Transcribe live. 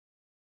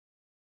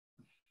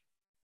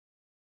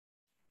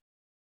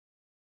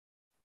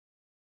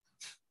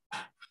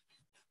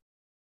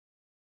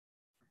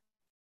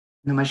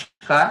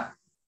Namaskar.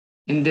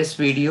 In this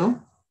video,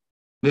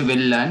 we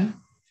will learn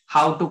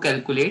how to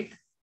calculate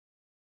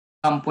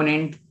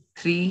component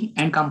 3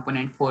 and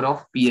component 4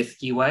 of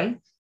PSQI.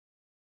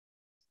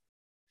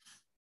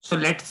 So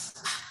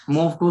let's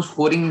move to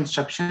scoring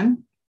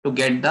instruction to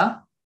get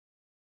the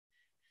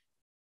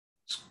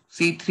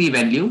C3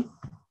 value,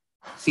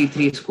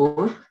 C3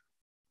 score.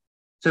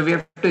 So we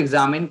have to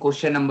examine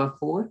question number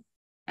 4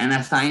 and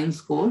assign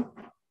score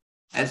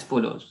as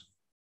follows.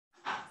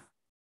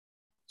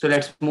 So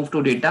let's move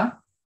to data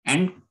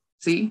and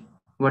see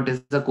what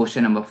is the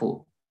question number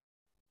 4.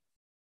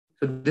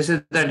 So this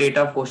is the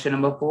data of question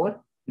number 4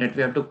 that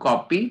we have to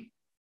copy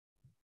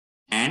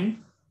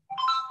and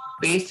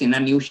paste in a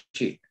new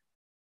sheet.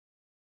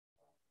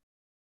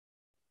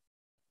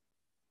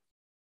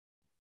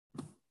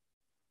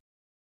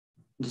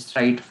 Just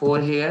write 4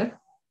 here.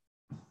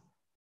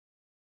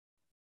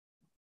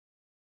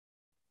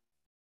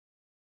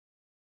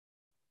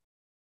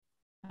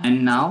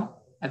 And now,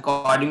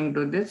 according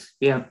to this,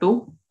 we have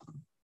to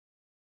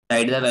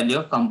write the value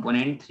of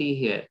component 3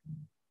 here.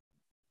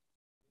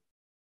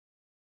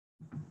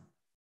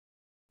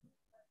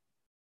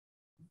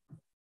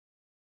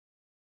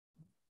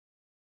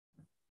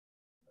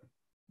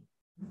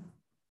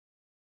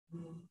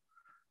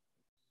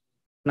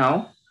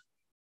 Now,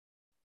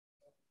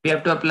 we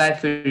have to apply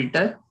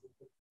filter.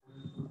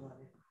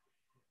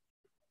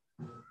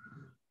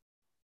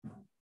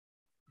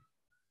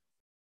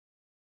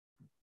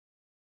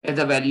 If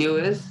the value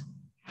is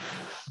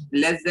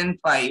less than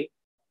 5,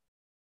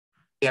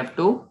 we have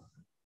to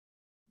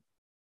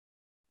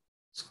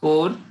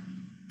score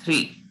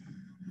 3.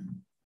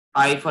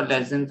 5 or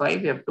less than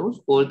 5, we have to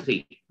score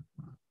 3.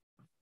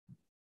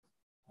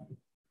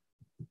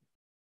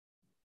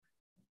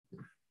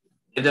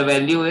 If the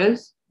value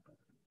is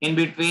in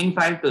between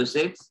 5 to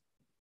 6,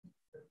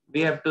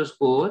 we have to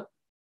score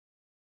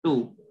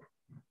 2.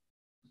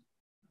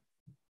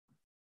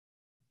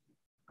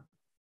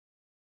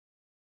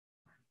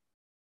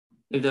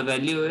 If the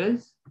value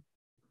is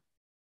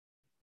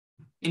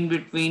in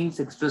between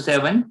 6 to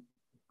 7,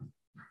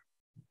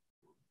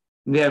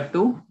 we have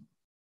to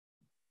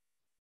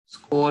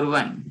score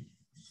 1.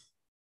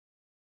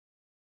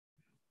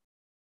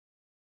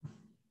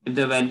 If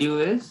the value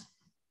is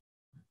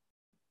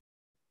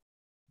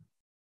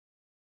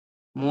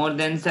more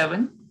than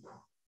 7,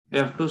 we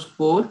have to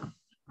score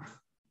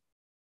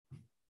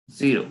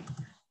 0.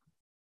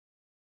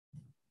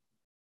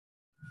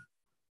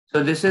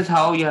 So this is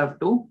how you have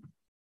to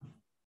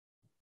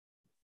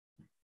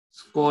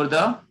score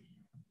the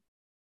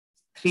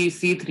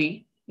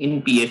 3C3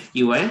 in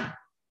PSQI.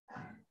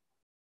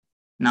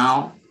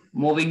 Now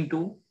moving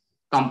to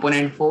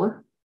component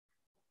 4.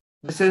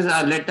 This is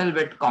a little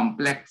bit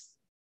complex.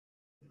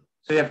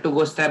 So you have to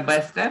go step by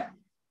step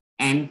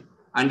and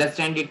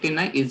understand it in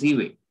an easy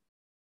way.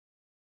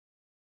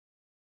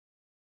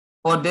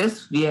 For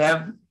this, we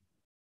have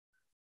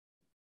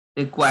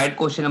required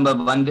question number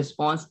 1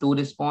 response, 2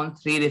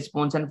 response, 3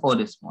 response, and 4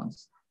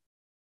 response.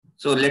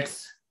 So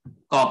let's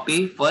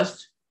copy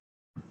first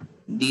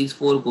these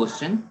 4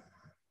 questions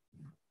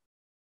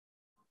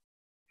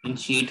in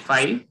sheet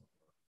 5.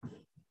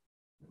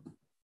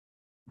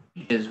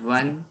 It is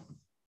 1,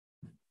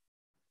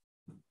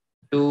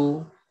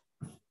 2,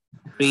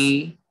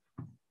 3,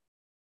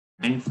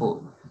 and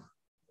 4.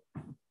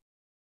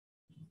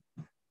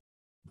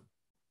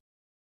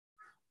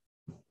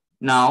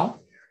 Now,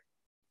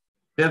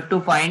 we have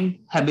to find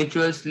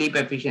habitual sleep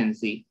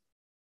efficiency.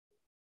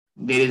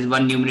 There is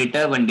one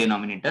numerator, one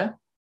denominator.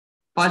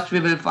 First, we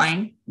will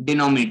find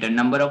denominator,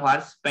 number of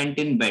hours spent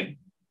in bed.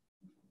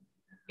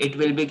 It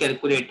will be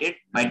calculated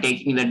by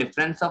taking the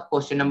difference of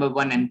question number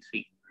 1 and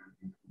 3.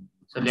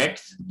 So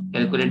let's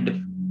calculate the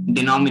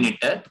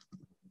denominator,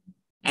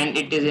 and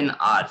it is in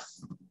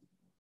hours.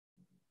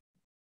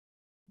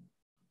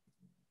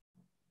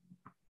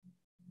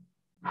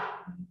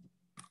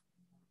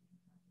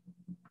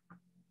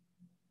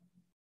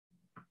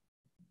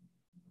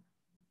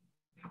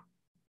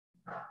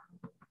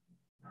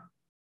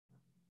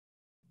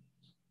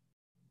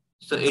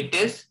 So it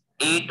is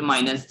 8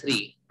 minus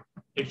 3.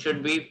 It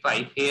should be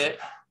 5 here.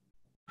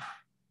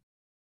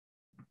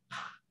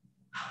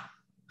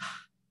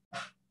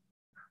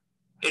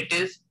 It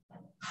is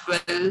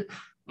 12,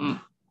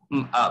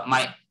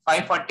 my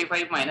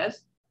 5:45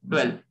 minus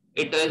 12.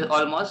 It is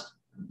almost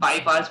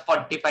 5 hours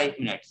 45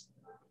 minutes.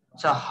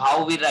 So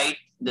how we write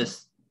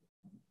this?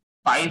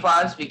 5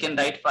 hours we can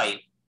write 5.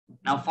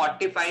 Now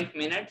 45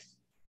 minutes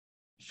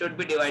should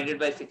be divided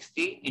by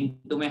 60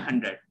 into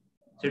 100.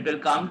 So it will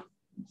come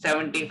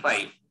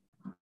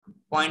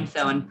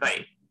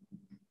 75.75.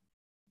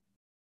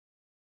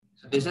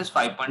 So this is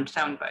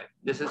 5.75.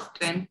 This is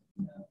 10.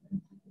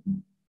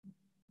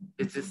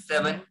 This is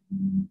 7.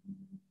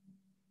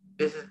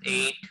 This is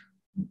 8.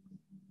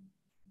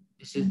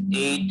 This is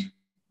 8.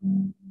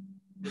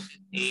 This is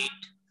 8.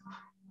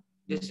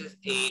 This is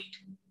 8.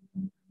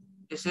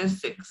 This is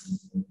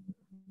 6.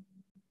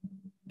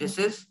 This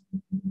is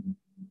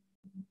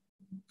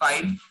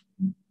 5.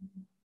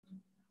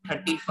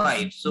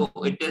 35. So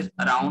it is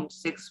around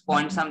 6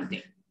 point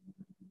something.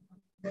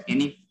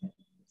 यानी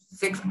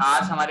 6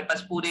 hours हमारे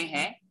पास पूरे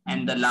हैं,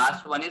 and the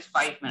last one is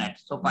 5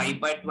 minutes. So 5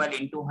 by 12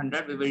 into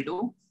 100 we will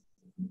do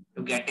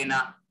to get in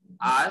a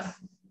hours.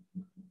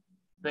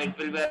 So it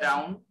will be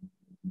around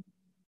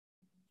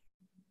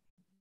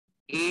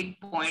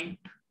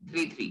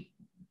 8.33.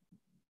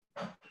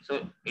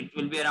 So it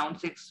will be around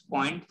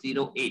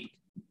 6.08.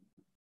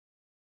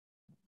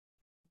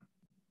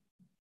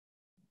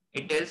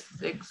 It is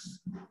 6.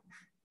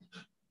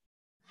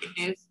 It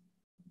is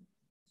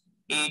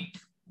 8.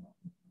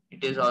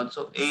 It is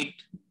also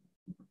 8.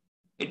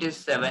 It is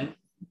 7.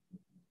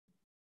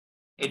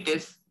 It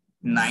is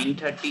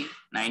 9:30,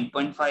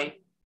 9.5.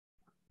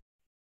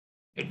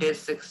 It is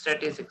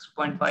 6:30,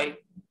 6.5.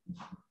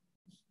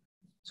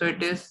 So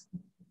it is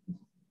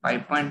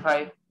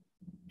 5.5.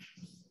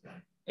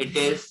 It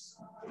is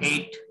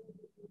 8,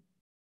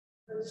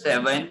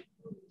 7,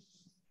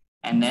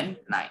 and then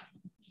 9.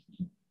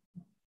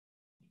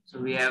 So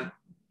we have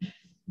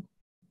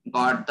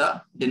got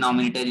the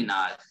denominator in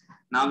hours.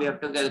 Now we have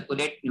to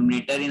calculate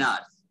numerator in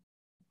hours.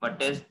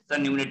 What is the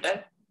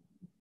numerator?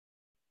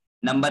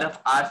 Number of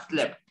hours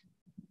slept,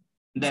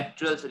 the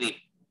actual sleep.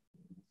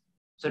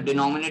 So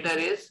denominator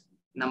is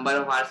number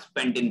of hours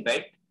spent in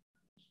bed.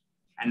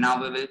 And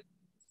now we will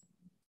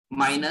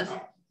minus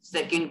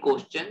second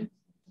question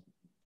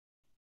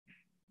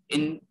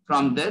in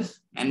from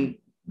this, and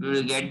we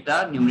will get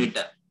the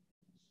numerator,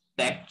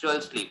 the actual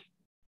sleep,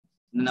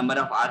 the number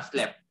of hours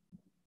slept.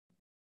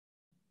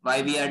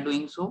 Why we are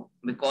doing so?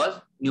 Because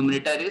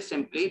numerator is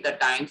simply the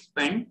time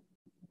spent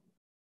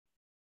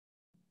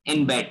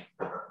in bed,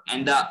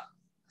 and the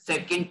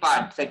second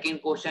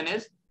question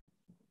is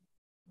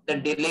the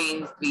delay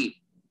in sleep.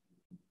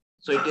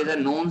 So it is a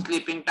known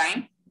sleeping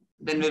time,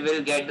 then we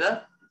will get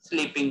the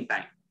sleeping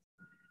time.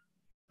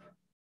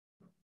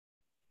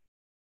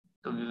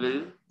 So we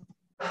will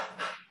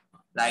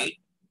write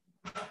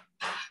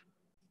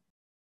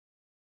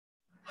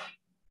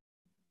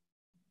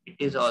it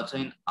is also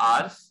in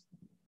hours.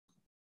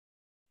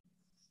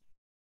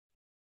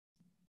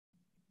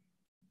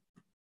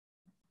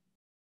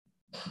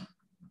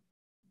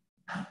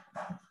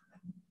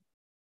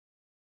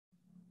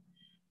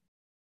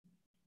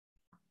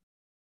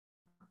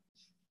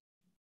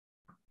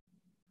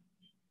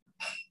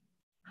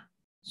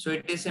 So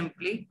it is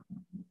simply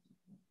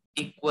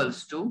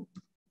equals to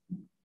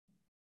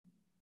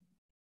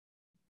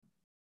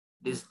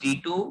this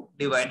D2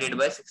 divided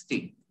by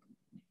 60.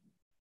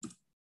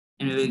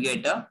 And we will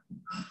get the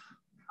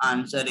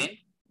answer in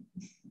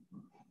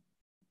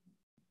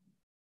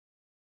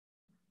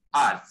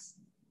hours.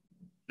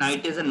 Now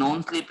it is a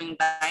known sleeping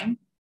time,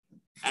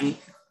 and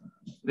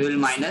we will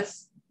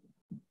minus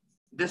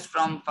this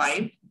from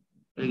 5.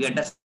 We will get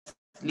a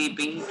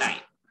sleeping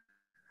time,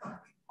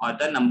 or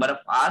the number of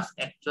hours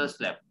actual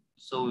slept.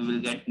 So we will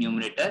get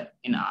numerator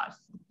in hours.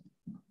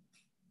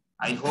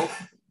 I hope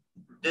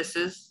this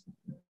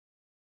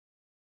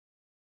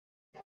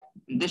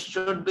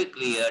should be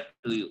clear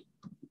to you.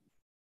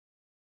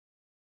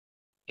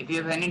 If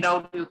you have any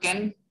doubt, you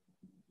can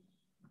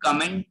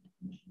comment.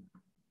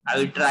 I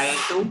will try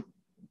to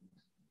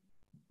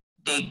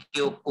take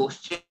your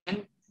question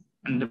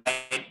and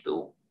reply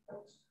to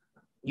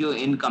you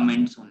in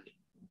comments only.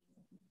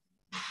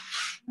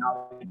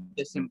 Now it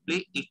is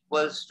simply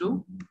equals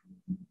to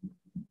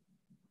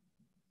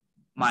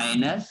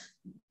minus,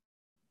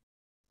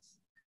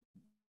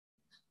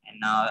 and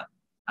now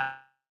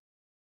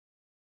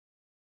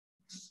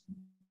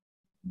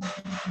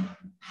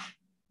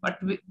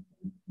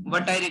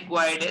what I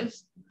required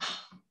is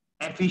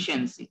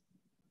efficiency,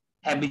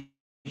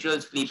 habitual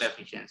sleep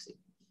efficiency.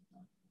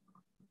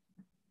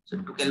 So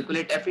to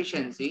calculate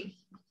efficiency,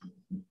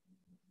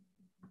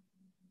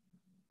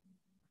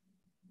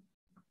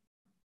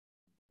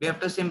 we have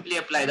to simply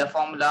apply the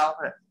formula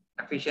of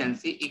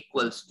efficiency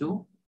equals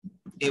to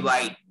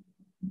divide,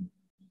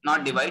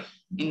 not divide,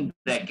 in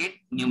bracket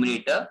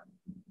numerator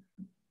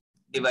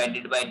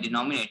divided by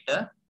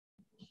denominator,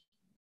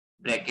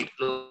 bracket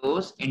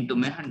close, into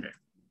 100.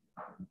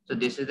 So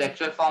this is the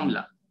actual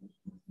formula,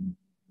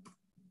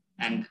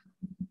 and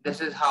this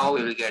is how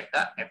we will get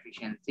the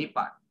efficiency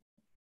part.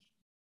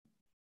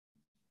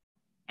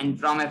 And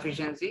from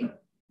efficiency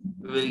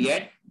we will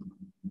get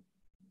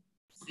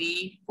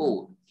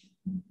C4.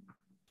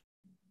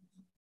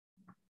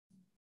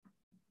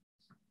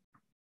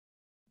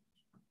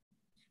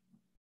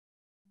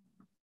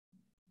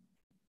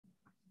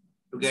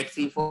 To get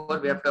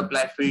C4, we have to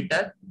apply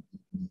filter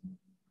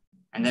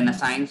and then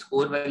assign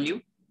score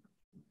value.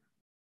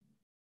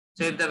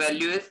 So if the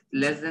value is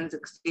less than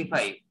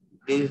 65,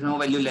 there is no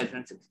value less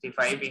than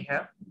 65 we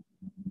have.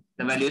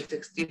 The value is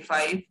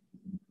 65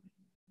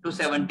 to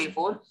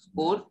 74,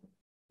 score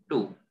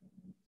 2.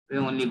 We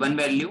have only one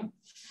value,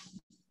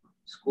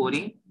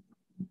 scoring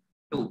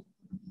 2.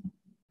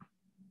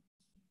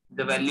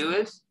 The value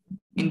is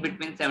in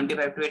between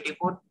 75 to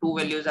 84, 2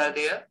 values are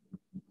there.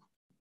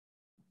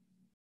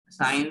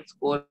 Assign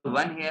score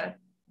 1 here,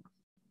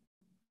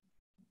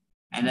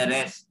 and the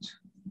rest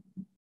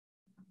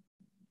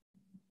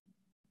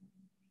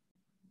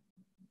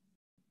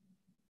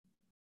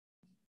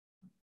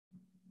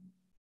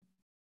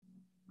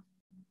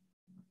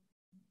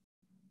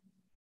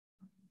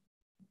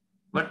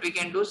what we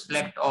can do,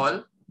 select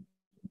all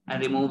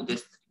and remove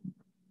this.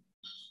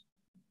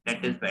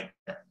 That is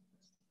better.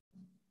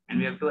 And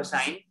we have to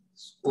assign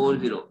score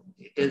 0.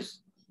 It is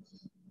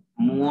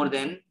more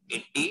than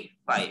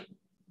 85.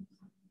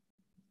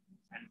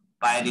 And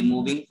by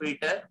removing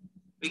filter,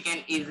 we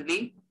can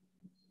easily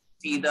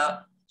see the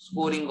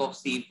scoring of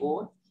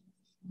C4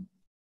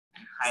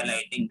 and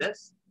highlighting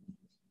this.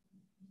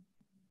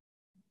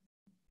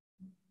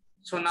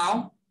 So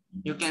now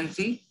you can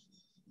see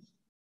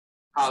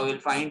how we'll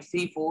find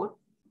C4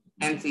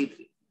 and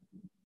C3.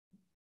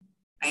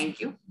 Thank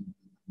you.